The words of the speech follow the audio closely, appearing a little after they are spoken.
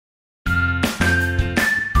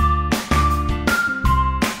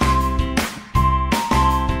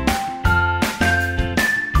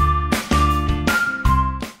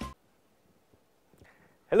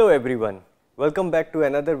Hello everyone, welcome back to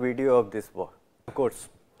another video of this course.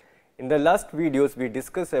 In the last videos we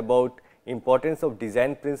discussed about importance of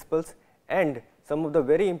design principles and some of the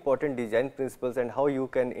very important design principles and how you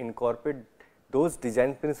can incorporate those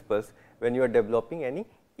design principles when you are developing any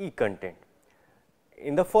e-content.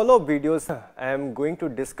 In the follow-up videos I am going to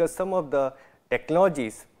discuss some of the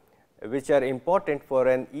technologies which are important for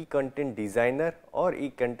an e-content designer or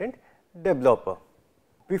e-content developer.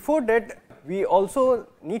 Before that, we also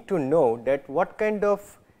need to know that what kind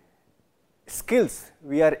of skills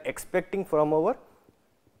we are expecting from our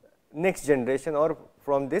next generation or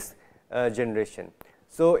from this generation.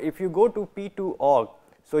 So, if you go to P2org,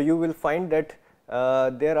 so you will find that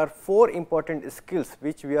there are 4 important skills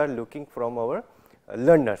which we are looking from our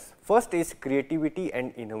learners. First is creativity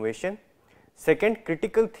and innovation. Second,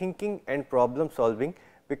 critical thinking and problem solving,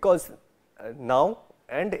 because now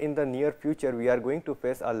and in the near future we are going to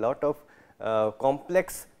face a lot of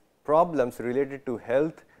complex problems related to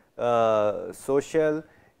health, social,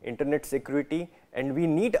 internet security, and we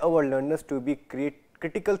need our learners to be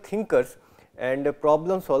critical thinkers and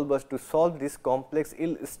problem solvers to solve these complex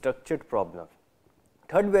ill structured problems.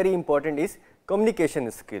 Third very important is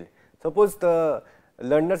communication skill. Suppose the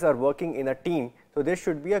learners are working in a team, so there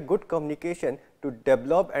should be a good communication to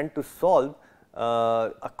develop and to solve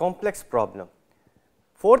a complex problem.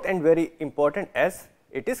 Fourth and very important as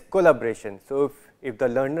it is collaboration. So, if the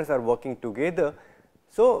learners are working together,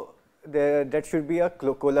 so that should be a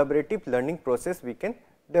collaborative learning process we can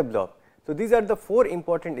develop. So, these are the 4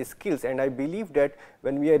 important skills, and I believe that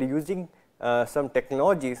when we are using some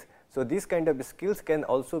technologies, so these kind of skills can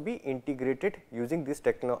also be integrated using this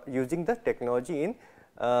using the technology in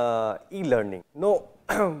e-learning. Now,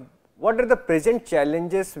 what are the present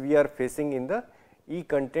challenges we are facing in the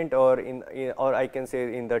e-content or or I can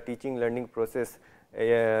say in the teaching learning process,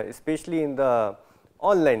 especially in the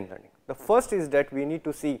online learning? The first is that we need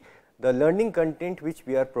to see the learning content which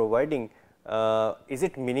we are providing, is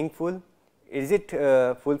it meaningful, is it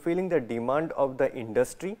fulfilling the demand of the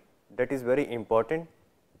industry, that is very important.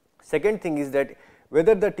 Second thing is that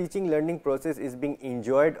whether the teaching learning process is being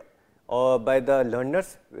enjoyed by the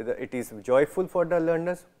learners, whether it is joyful for the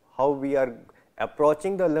learners, how we are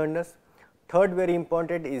approaching the learners. Third very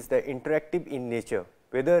important is the interactive in nature,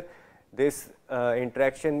 whether this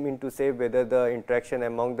interaction mean to say whether the interaction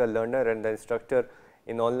among the learner and the instructor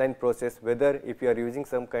in online process, whether if you are using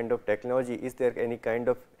some kind of technology, is there any kind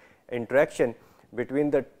of interaction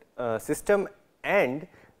between the system and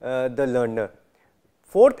the learner.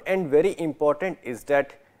 Fourth and very important is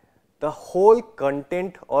that the whole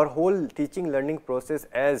content or whole teaching learning process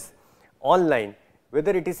as online,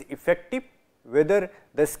 whether it is effective, whether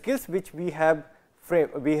the skills which we have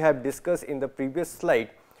discussed in the previous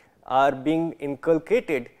slide are being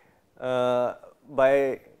inculcated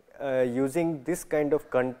by using this kind of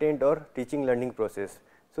content or teaching learning process.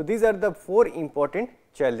 So, these are the 4 important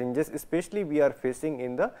challenges especially we are facing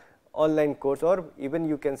in the online course, or even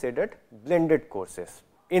you can say that blended courses.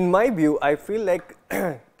 In my view, I feel like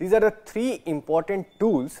these are the 3 important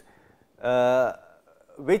tools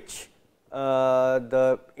which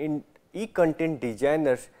the e-content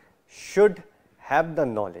designers should have the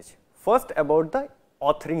knowledge. First, about the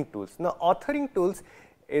authoring tools. Now, authoring tools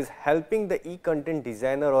is helping the e-content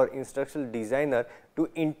designer or instructional designer to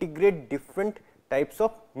integrate different types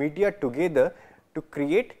of media together to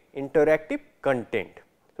create interactive content.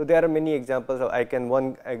 So, there are many examples. I can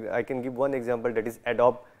give one example, that is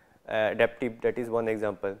adaptive, that is one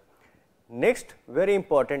example. Next very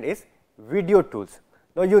important is video tools.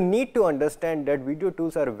 Now, you need to understand that video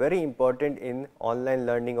tools are very important in online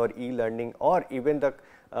learning or e-learning, or even the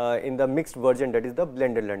in the mixed version, that is the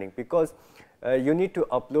blended learning, because you need to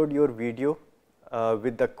upload your video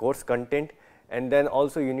with the course content, and then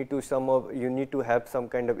also you need to have some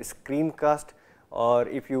kind of screencast, or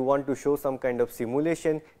if you want to show some kind of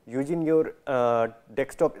simulation using your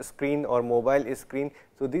desktop screen or mobile screen.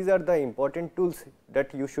 So, these are the important tools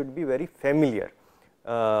that you should be very familiar.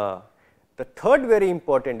 The third very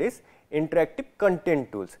important is interactive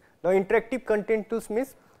content tools. Now, interactive content tools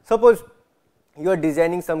means, suppose you are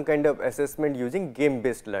designing some kind of assessment using game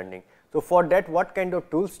based learning. So, for that what kind of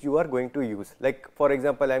tools you are going to use? Like for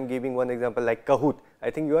example, I am giving one example like Kahoot. I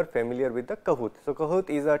think you are familiar with the Kahoot. So, Kahoot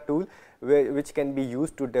is a tool which can be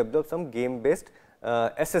used to develop some game based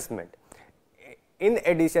assessment. In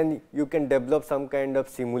addition, you can develop some kind of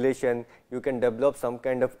simulation, you can develop some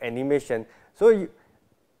kind of animation. So,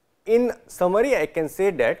 in summary, I can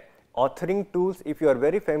say that authoring tools, if you are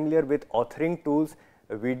very familiar with authoring tools,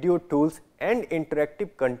 video tools and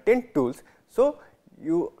interactive content tools, so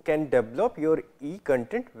you can develop your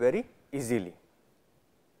e-content very easily.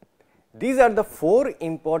 These are the 4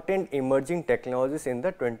 important emerging technologies in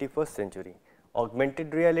the 21st century: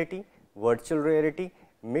 augmented reality, virtual reality,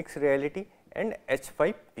 mixed reality and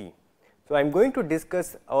H5P. So, I am going to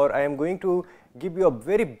discuss, or I am going to give you a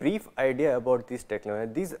very brief idea about these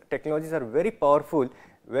technologies. These technologies are very powerful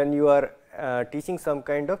when you are teaching some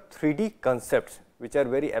kind of 3D concepts which are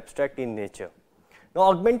very abstract in nature. Now,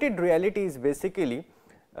 augmented reality is basically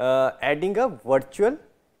adding a virtual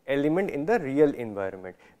element in the real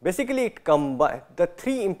environment. Basically, it combines the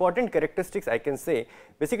 3 important characteristics, I can say.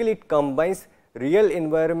 Basically, it combines real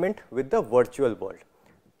environment with the virtual world.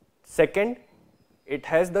 Second, it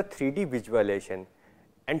has the 3D visualization,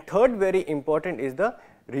 and third, very important, is the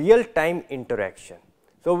real time interaction.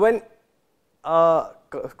 So, when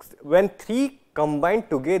 3 combined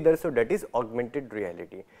together, so that is augmented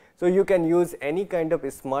reality. So, you can use any kind of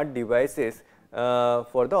smart devices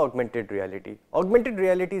for the augmented reality. Augmented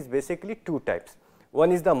reality is basically 2 types.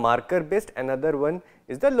 One is the marker based, another one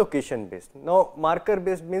is the location based. Now, marker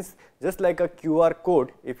based means just like a QR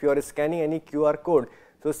code. If you are scanning any QR code,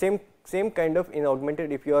 so same kind of in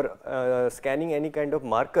augmented, if you are scanning any kind of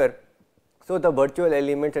marker, so the virtual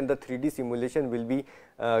elements and the 3D simulation will be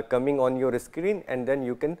coming on your screen, and then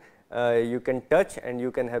you can touch and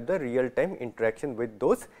you can have the real time interaction with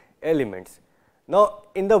those elements. Now,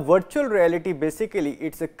 in the virtual reality, basically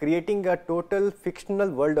it is creating a total fictional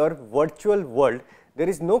world or virtual world. There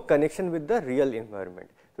is no connection with the real environment.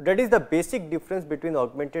 So, that is the basic difference between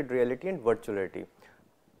augmented reality and virtual reality.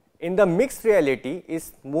 In the mixed reality,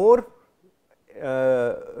 is more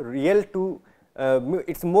real to it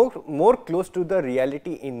is more close to the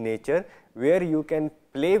reality in nature, where you can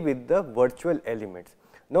play with the virtual elements.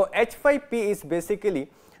 Now, H5P is basically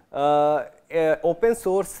open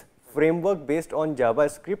source framework based on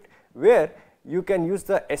JavaScript, where you can use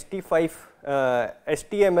the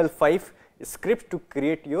HTML5 script to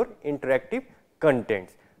create your interactive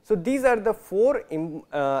contents. So, these are the 4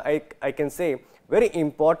 I can say very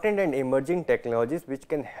important and emerging technologies which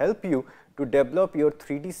can help you to develop your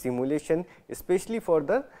 3D simulation, especially for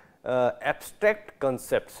the abstract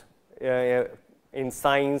concepts in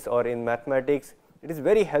science or in mathematics. It is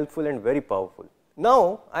very helpful and very powerful.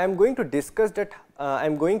 Now, I am going to discuss that. I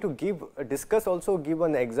am going to give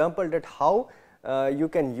an example that how you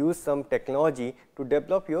can use some technology to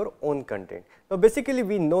develop your own content. Now, basically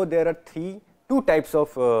we know there are two types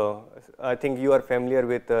of I think you are familiar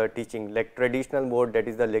with teaching, like traditional mode, that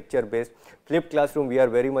is the lecture based. Flipped classroom, we are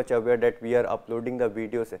very much aware that we are uploading the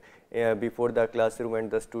videos before the classroom,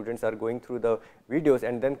 and the students are going through the videos,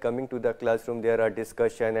 and then coming to the classroom there are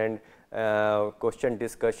discussion and question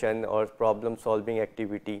discussion or problem solving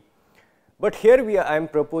activity. But here I am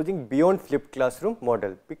proposing beyond flipped classroom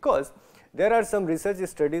model, because there are some research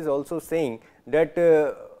studies also saying that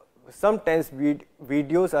sometimes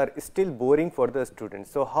videos are still boring for the students.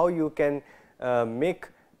 So, how you can make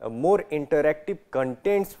more interactive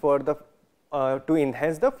contents for the to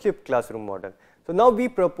enhance the flipped classroom model. So, now we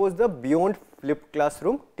propose the beyond flipped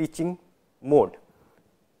classroom teaching mode.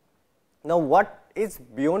 Now, what is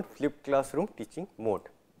beyond flipped classroom teaching mode?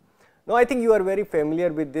 Now, I think you are very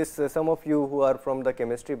familiar with this. Some of you who are from the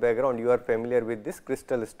chemistry background, you are familiar with this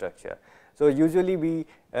crystal structure. So, usually we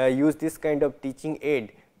use this kind of teaching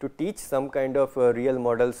aid to teach some kind of real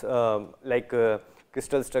models like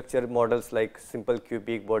crystal structure models like simple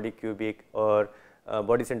cubic, body cubic, or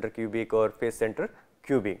body center cubic, or face center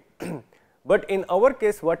cubic. But in our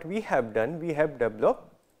case, what we have done, we have developed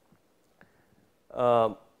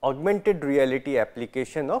augmented reality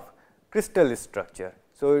application of crystal structure.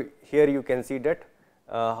 So, here you can see that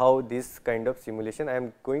how this kind of simulation. I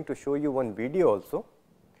am going to show you one video also.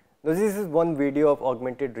 Now, this is one video of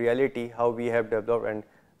augmented reality, how we have developed and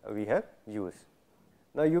we have used.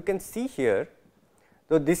 Now, you can see here.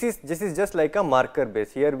 So, this is just like a marker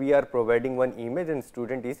base. Here we are providing one image and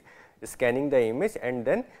student is scanning the image, and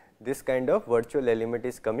then this kind of virtual element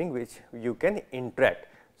is coming which you can interact.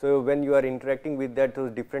 So, when you are interacting with that,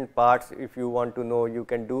 those different parts, if you want to know, you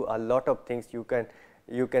can do a lot of things. You can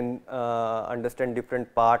understand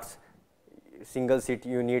different parts, single seat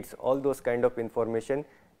units, all those kind of information.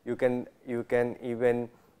 You can even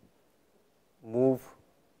move,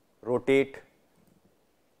 rotate.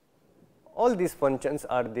 All these functions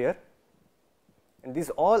are there, and these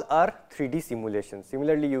all are 3D simulations.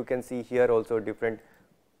 Similarly, you can see here also different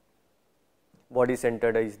body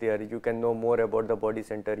center is there. You can know more about the body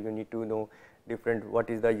center. You need to know different what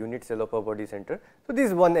is the unit cell of a body center. So, this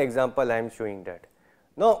is one example I am showing that.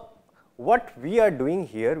 Now, what we are doing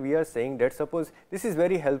here, we are saying that suppose this is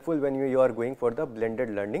very helpful when you are going for the blended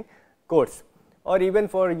learning course. or even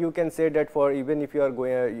for, you can say that for even if you are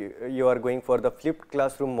going for the flipped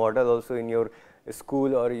classroom model also in your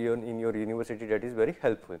school or in your university, that is very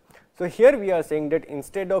helpful. So, here we are saying that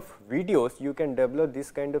instead of videos you can develop this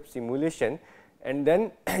kind of simulation, and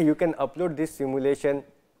then you can upload this simulation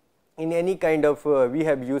in any kind of we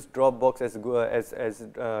have used Dropbox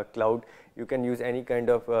as cloud. You can use any kind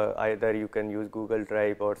of either you can use Google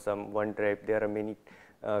Drive or some OneDrive. There are many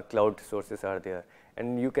cloud sources are there,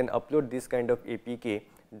 and you can upload this kind of APK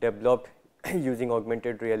developed using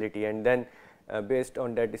augmented reality, and then based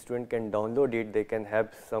on that student can download it. They can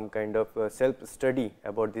have some kind of self study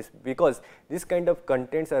about this, because this kind of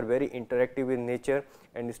contents are very interactive in nature,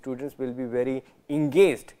 and students will be very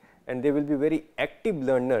engaged and they will be very active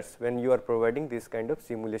learners when you are providing this kind of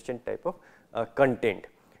simulation type of content.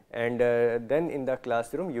 And then in the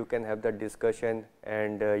classroom you can have the discussion,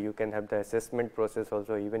 and you can have the assessment process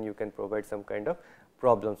also, even you can provide some kind of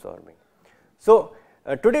problem solving. So,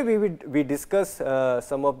 today we discuss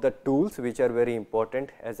some of the tools which are very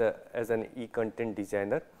important as an e-content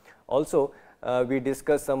designer. Also we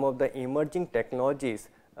discuss some of the emerging technologies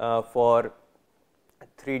for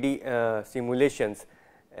 3D simulations,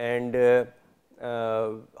 and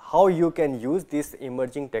how you can use these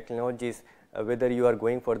emerging technologies, whether you are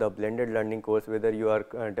going for the blended learning course, whether you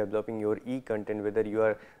are developing your e-content, whether you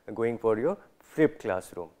are going for your flipped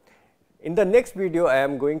classroom. In the next video, I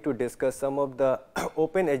am going to discuss some of the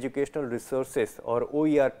open educational resources or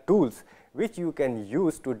OER tools which you can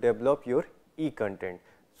use to develop your e-content.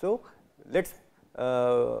 So, let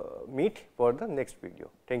us meet for the next video.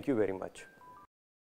 Thank you very much.